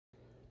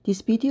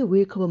This video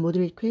will cover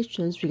moderate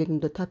questions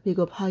regarding the topic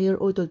of higher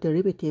order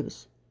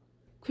derivatives.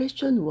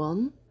 Question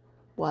 1.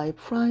 Y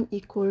prime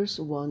equals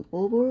 1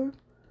 over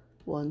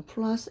 1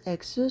 plus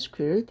x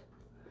squared.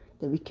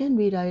 Then we can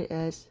rewrite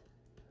as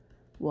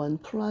 1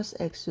 plus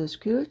x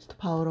squared to the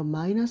power of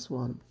minus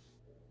 1.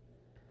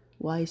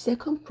 Y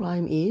second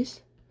prime is,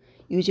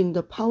 using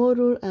the power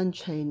rule and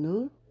chain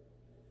rule,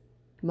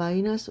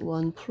 minus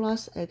 1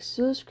 plus x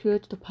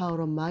squared to the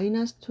power of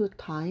minus 2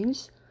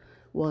 times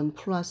 1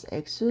 plus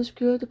x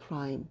squared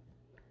prime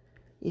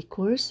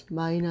equals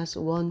minus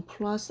 1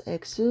 plus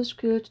x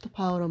squared to the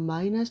power of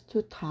minus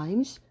 2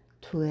 times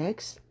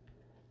 2x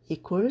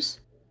equals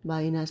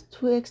minus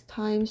 2x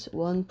times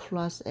 1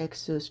 plus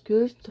x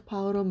squared to the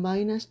power of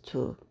minus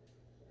 2.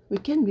 We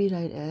can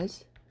rewrite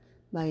as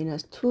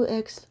minus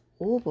 2x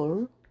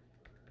over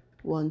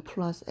 1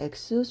 plus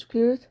x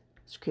squared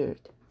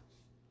squared.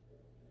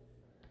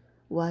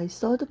 Y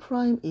third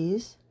prime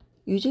is,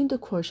 using the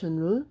quotient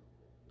rule,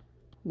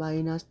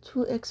 minus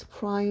 2x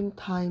prime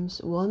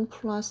times 1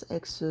 plus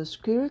x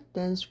squared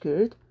then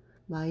squared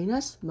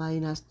minus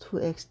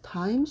 2x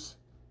times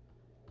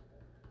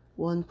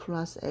 1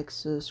 plus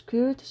x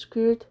squared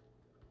squared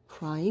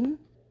prime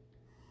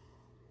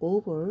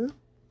over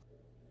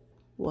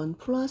 1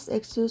 plus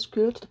x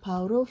squared to the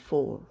power of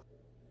 4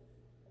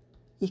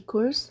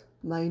 equals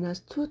minus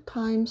 2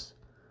 times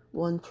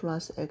 1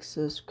 plus x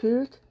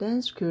squared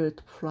then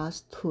squared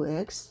plus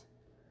 2x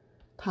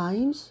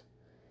times,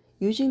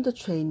 using the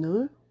chain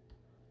rule,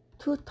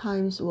 2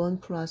 times 1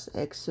 plus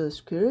x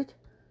squared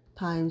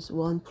times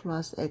 1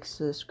 plus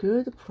x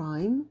squared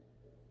prime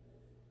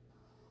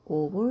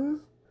over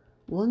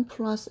 1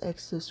 plus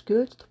x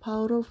squared to the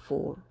power of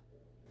 4.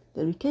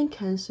 Then we can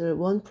cancel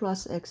 1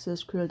 plus x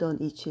squared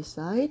on each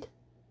side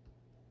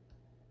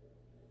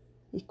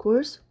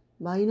equals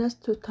minus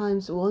 2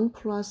 times 1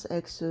 plus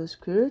x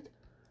squared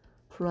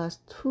plus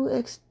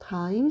 2x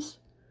times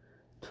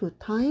 2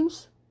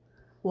 times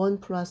 1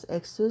 plus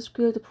x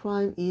squared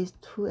prime is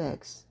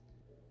 2x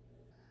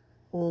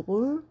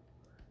over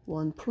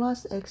 1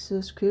 plus x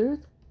squared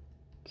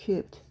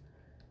cubed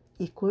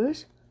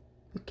equals,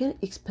 we can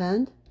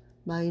expand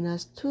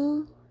minus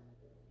 2x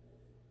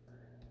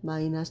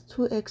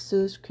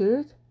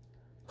squared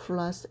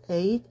plus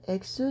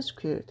 8x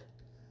squared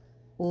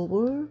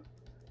over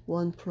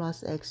 1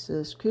 plus x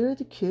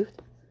squared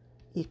cubed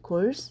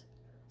equals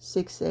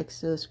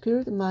 6x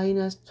squared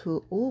minus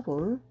 2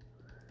 over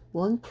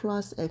 1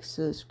 plus x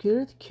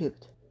squared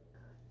cubed.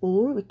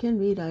 Or we can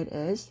rewrite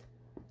as,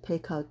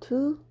 take out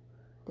 2,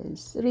 then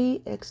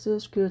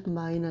 3x squared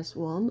minus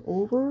 1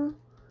 over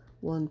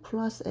 1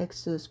 plus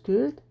x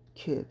squared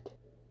cubed.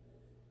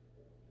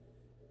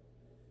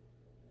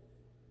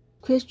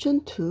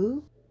 Question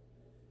 2.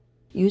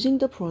 Using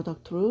the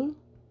product rule,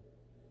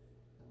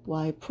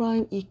 y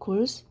prime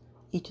equals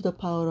e to the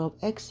power of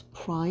x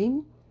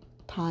prime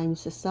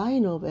times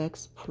sine of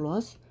x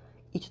plus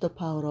e to the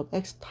power of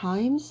x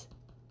times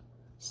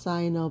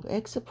sine of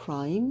x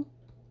prime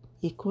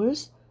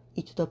equals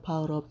e to the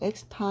power of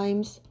x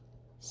times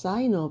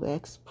sine of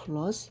x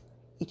plus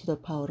e to the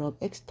power of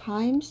x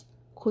times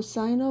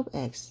cosine of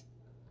x.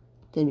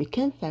 Then we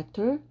can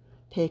factor,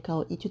 take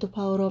out e to the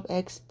power of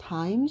x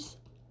times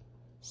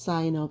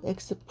sine of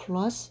x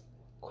plus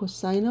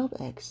cosine of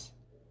x.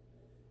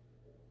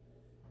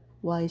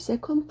 Y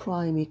second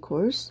prime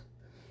equals,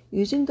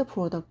 using the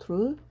product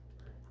rule,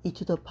 e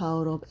to the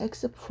power of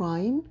x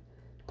prime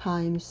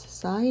times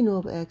sine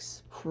of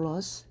x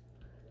plus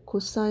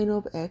cosine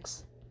of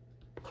x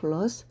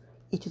plus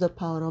e to the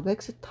power of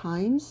x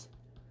times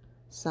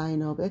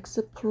sine of x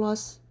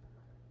plus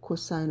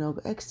cosine of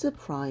x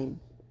prime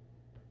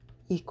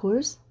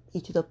equals e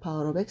to the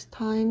power of x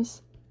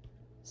times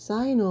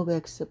sine of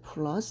x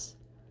plus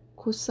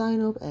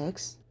cosine of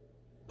x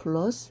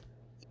plus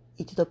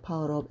e to the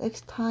power of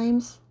x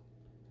times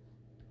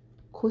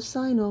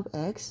cosine of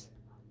x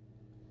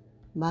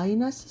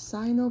minus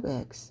sine of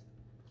x.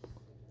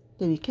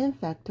 Then we can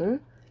factor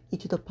e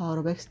to the power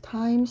of x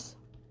times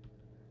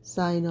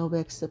sine of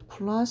x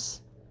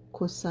plus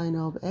cosine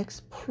of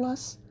x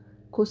plus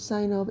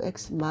cosine of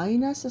x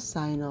minus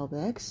sine of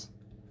x.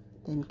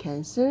 Then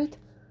cancelled.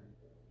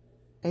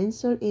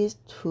 Answer is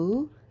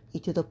 2 e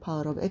to the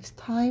power of x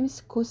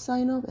times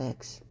cosine of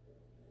x.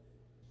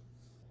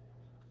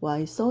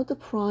 Y third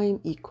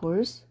prime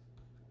equals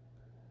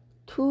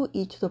 2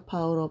 e to the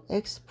power of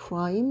x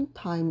prime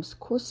times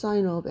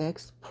cosine of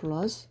x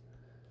plus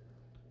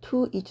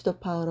 2 e to the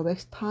power of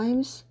x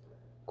times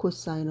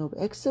cosine of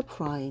x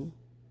prime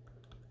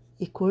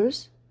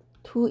equals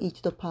 2 e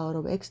to the power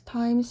of x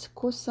times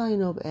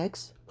cosine of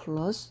x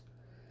plus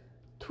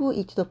 2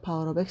 e to the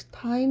power of x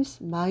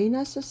times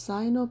minus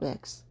sine of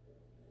x.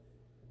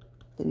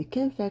 Then we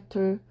can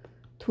factor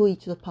 2 e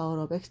to the power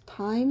of x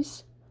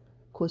times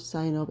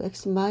cosine of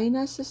x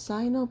minus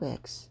sine of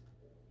x.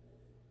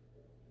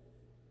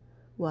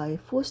 Y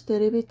fourth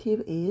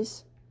derivative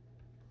is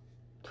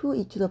 2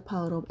 e to the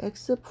power of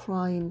x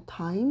prime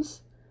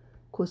times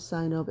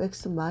cosine of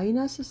x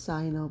minus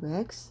sine of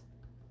x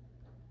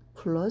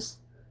plus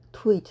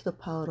 2 e to the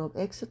power of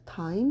x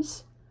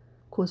times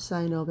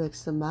cosine of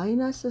x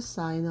minus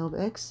sine of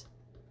x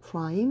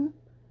prime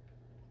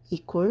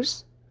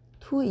equals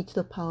 2e to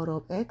the power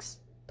of x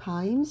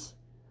times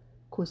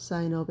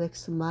cosine of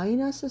x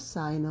minus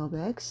sine of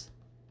x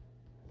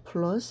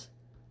plus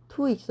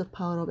 2e to the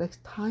power of x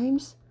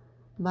times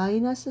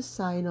minus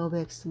sine of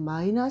x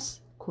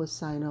minus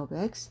cosine of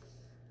x.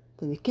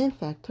 Then we can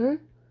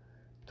factor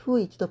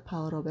 2e to the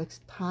power of x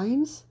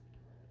times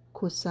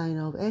cosine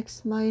of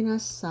x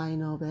minus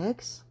sine of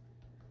x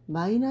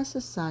minus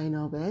sine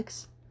of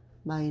x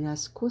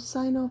minus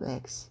cosine of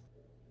x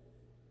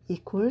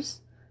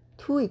equals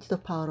 2e to the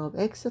power of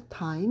x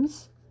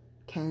times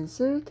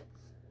cancelled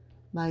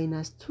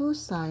minus 2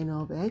 sine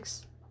of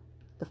x.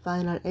 The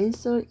final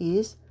answer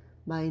is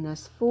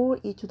minus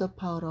 4e to the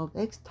power of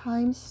x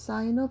times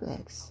sine of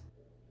x.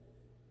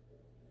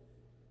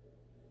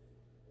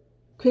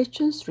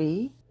 Question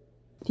 3.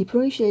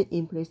 Differentiate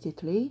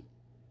implicitly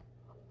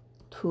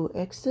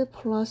 2x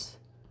plus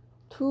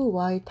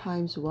 2y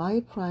times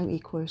y prime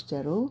equals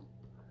 0,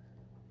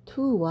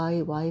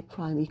 2y y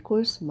prime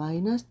equals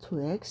minus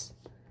 2x,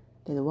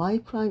 then y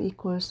prime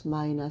equals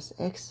minus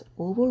x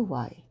over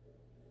y.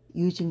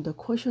 Using the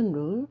quotient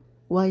rule,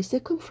 y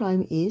second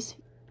prime is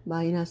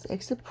minus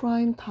x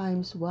prime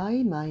times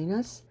y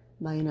minus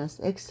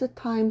x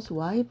times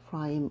y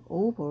prime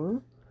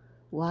over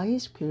y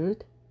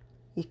squared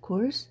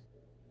equals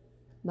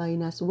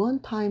minus 1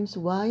 times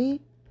y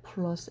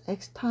plus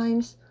x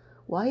times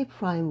y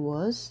prime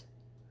was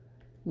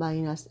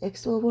minus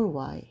x over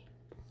y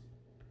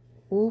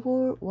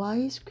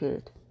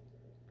squared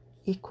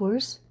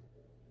equals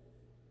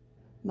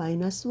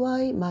minus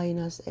y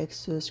minus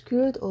x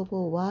squared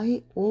over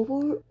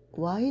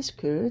y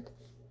squared,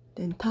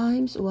 then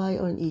times y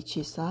on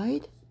each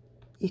side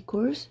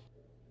equals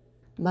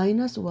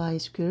minus y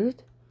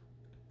squared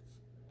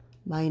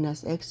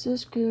minus x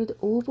squared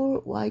over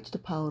y to the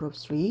power of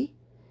 3.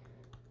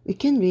 We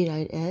can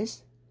rewrite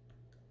as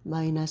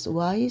minus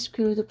y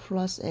squared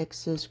plus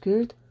x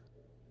squared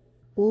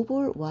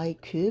over y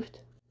cubed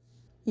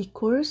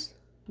equals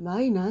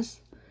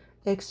minus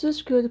x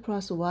squared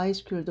plus y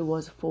squared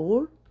was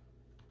 4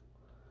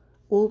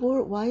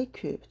 over y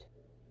cubed.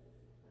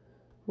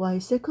 Y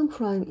second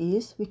prime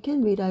is, we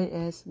can rewrite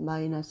as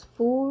minus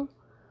 4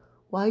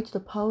 y to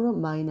the power of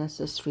minus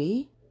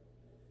 3.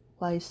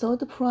 Y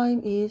third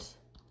prime is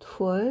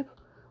 12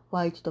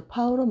 y to the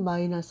power of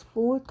minus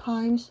 4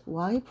 times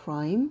y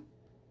prime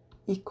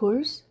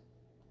equals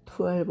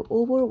 12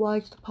 over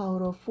y to the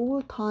power of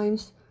 4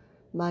 times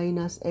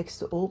minus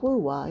x over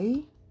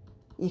y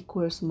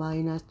equals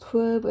minus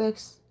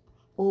 12x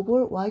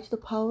over y to the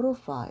power of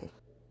 5.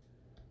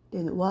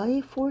 Then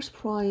y fourth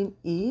prime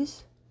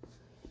is,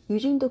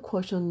 using the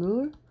quotient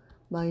rule,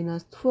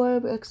 minus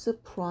 12x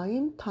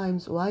prime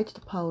times y to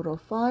the power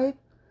of 5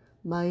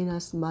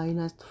 minus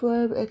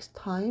 12x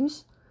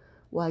times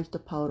y to the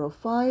power of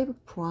 5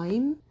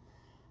 prime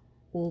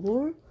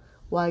over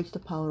y to the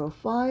power of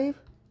 5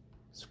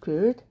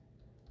 squared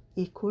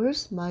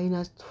equals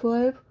minus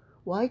 12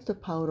 y to the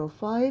power of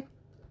 5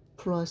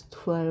 plus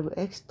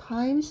 12x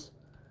times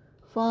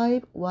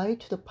 5 y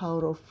to the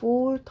power of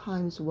 4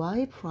 times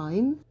y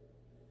prime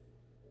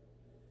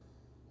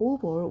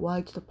over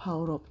y to the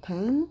power of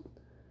 10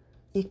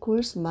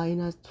 equals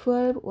minus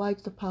 12 y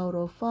to the power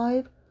of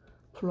 5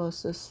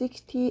 plus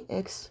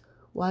 60x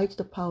y to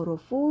the power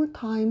of 4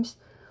 times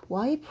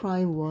y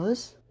prime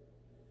was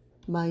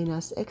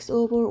minus x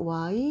over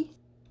y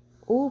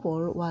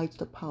to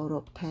the power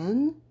of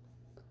 10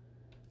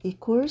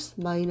 equals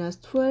minus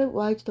 12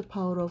 y to the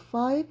power of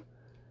 5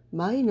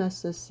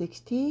 minus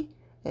 60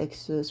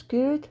 x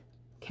squared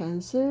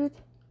cancelled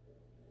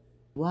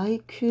y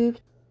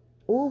cubed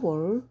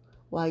over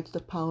y to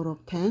the power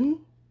of 10,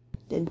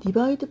 then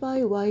divide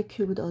by y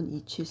cubed on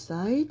each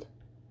side.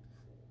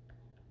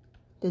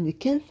 Then we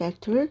can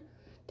factor,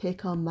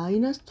 take out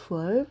minus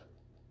 12,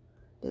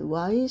 then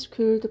y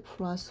squared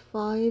plus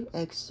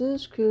 5x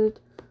squared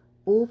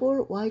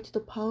over y to the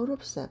power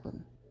of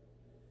 7.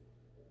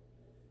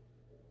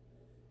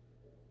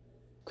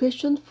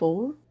 Question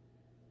 4.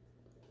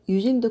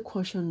 Using the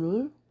quotient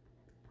rule,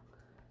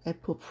 f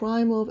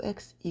prime of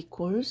x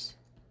equals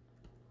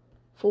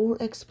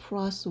 4x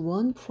plus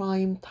 1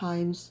 prime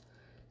times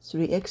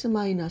 3x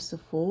minus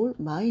 4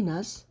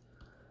 minus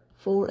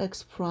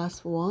 4x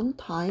plus 1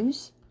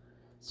 times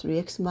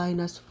 3x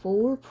minus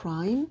 4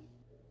 prime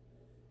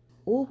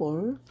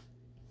over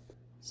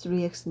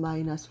 3x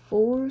minus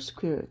 4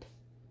 squared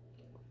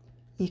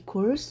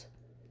equals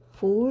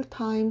 4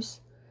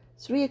 times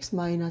 3x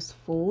minus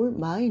 4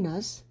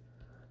 minus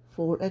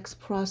 4x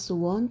plus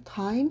 1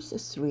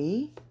 times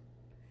 3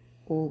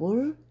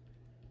 over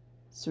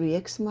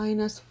 3x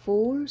minus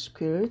 4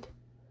 squared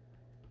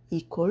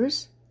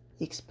equals,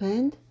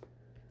 expand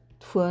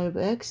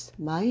 12x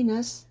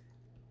minus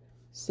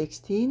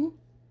 16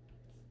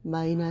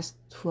 minus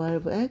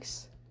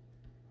 12x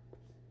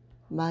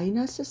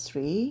minus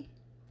 3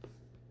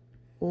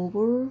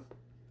 over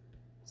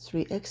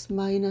 3x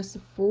minus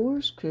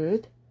 4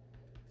 squared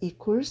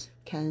equals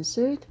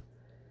cancelled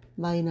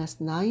minus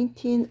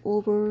 19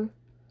 over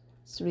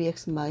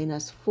 3x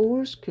minus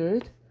 4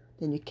 squared,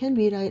 then we can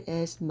rewrite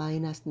as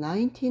minus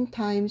 19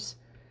 times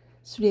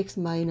 3x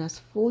minus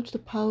 4 to the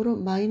power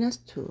of minus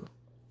 2.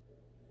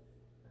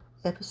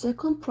 F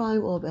second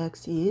prime of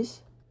x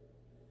is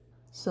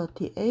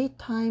 38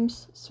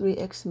 times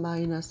 3x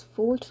minus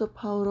 4 to the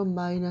power of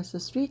minus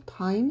 3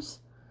 times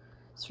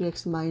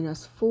 3x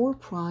minus 4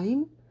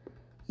 prime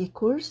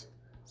equals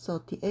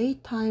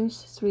 38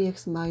 times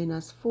 3x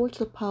minus 4 to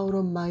the power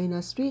of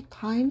minus 3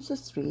 times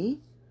 3.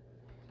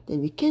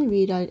 Then we can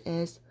rewrite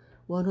as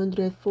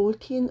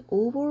 114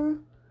 over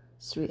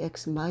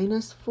 3x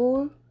minus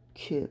 4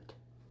 cubed.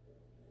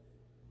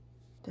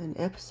 Then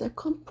f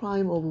second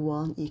prime of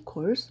 1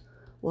 equals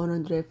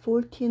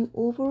 114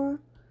 over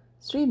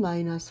 3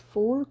 minus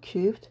 4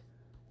 cubed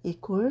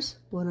equals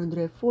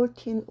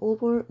 114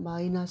 over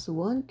minus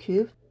 1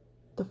 cubed.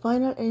 The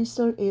final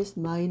answer is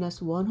minus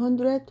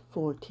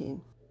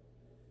 114.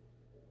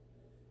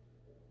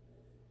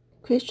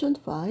 Question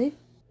 5.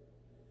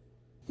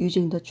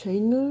 Using the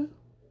chain rule,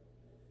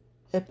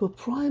 f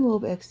prime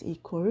of x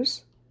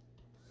equals,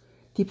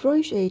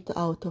 differentiate the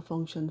outer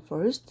function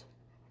first,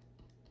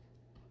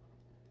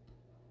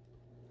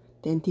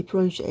 then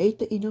differentiate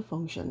the inner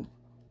function.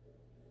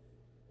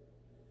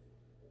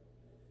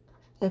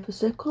 F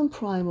second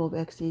prime of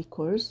x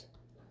equals,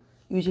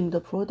 using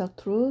the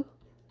product rule,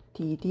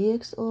 d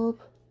dx of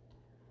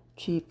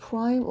g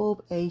prime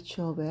of h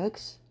of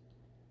x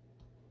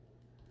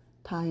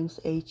times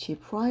h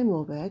prime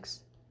of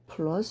x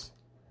plus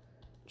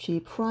g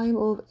prime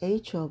of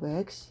h of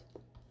x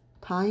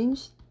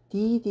times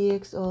d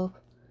dx of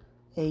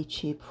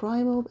h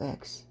prime of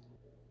x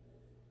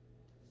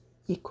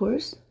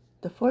equals,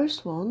 the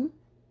first one,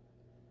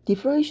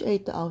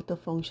 differentiate the outer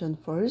function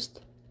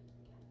first,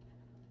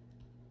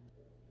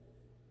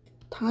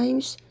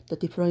 times the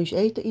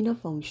differentiate the inner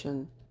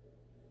function,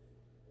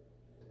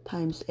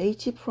 times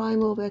h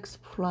prime of x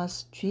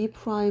plus g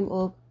prime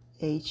of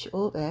h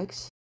of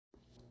x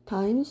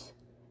times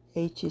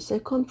h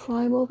second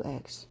prime of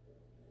x.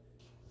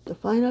 The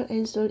final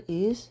answer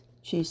is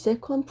g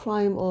second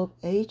prime of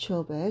h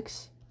of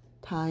x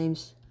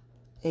times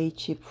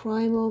h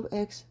prime of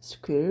x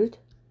squared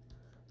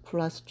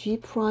plus g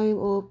prime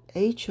of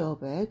h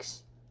of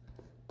x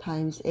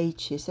times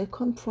h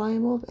second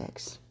prime of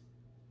x.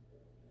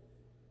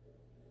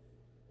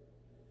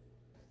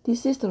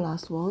 This is the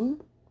last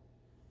one.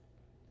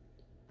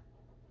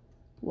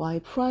 Y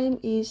prime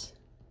is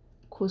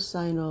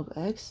cosine of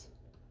x,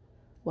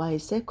 y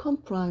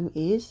second prime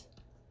is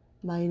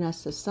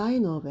minus the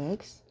sine of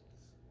x,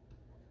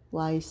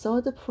 y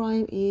third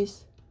prime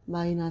is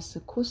minus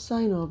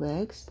cosine of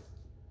x,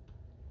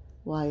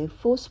 y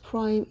fourth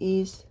prime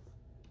is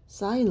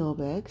sine of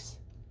x,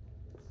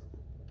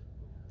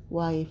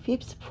 y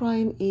fifth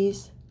prime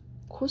is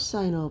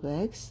cosine of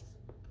x,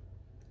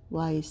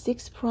 y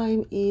sixth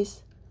prime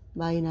is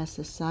minus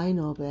sine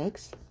of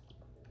x,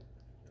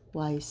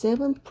 y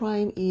 7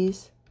 prime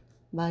is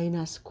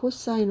minus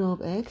cosine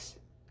of x,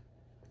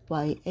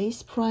 y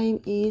 8 prime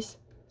is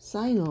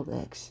sine of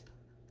x,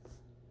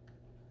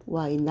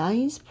 y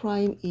 9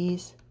 prime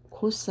is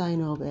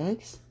cosine of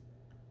x,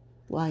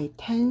 y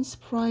 10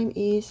 prime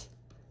is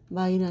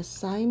minus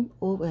sine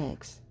of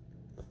x.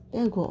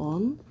 Then go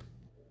on.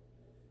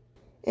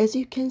 As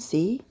you can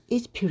see,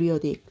 it's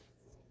periodic.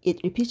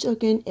 It repeats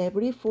again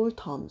every 4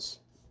 terms.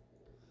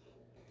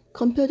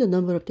 Compare the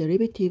number of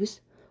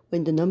derivatives.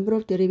 When the number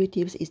of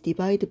derivatives is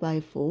divided by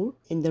 4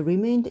 and the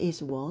remainder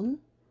is 1,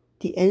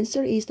 the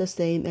answer is the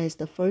same as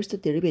the first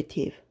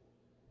derivative.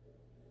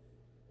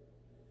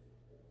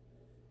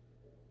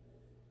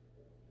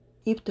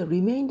 If the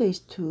remainder is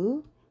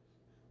 2,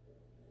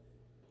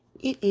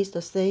 it is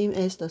the same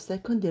as the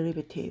second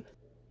derivative.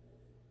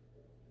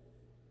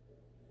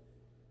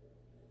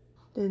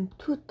 Then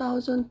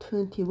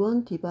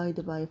 2021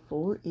 divided by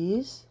 4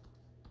 is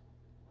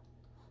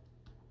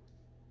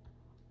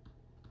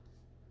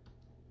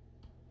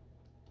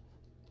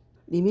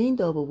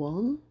remainder of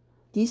 1.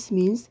 This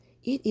means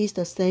it is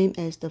the same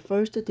as the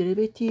first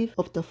derivative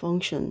of the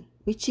function,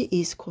 which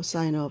is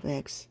cosine of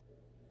x.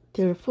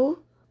 Therefore,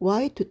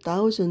 y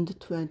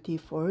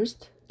 2021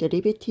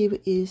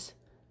 derivative is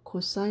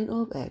cosine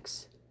of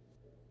x.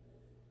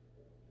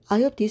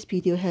 I hope this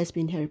video has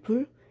been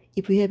helpful.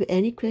 If you have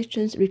any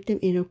questions, leave them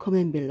in a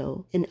comment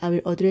below, and I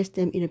will address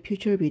them in a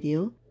future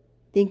video.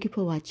 Thank you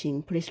for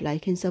watching. Please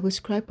like and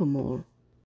subscribe for more.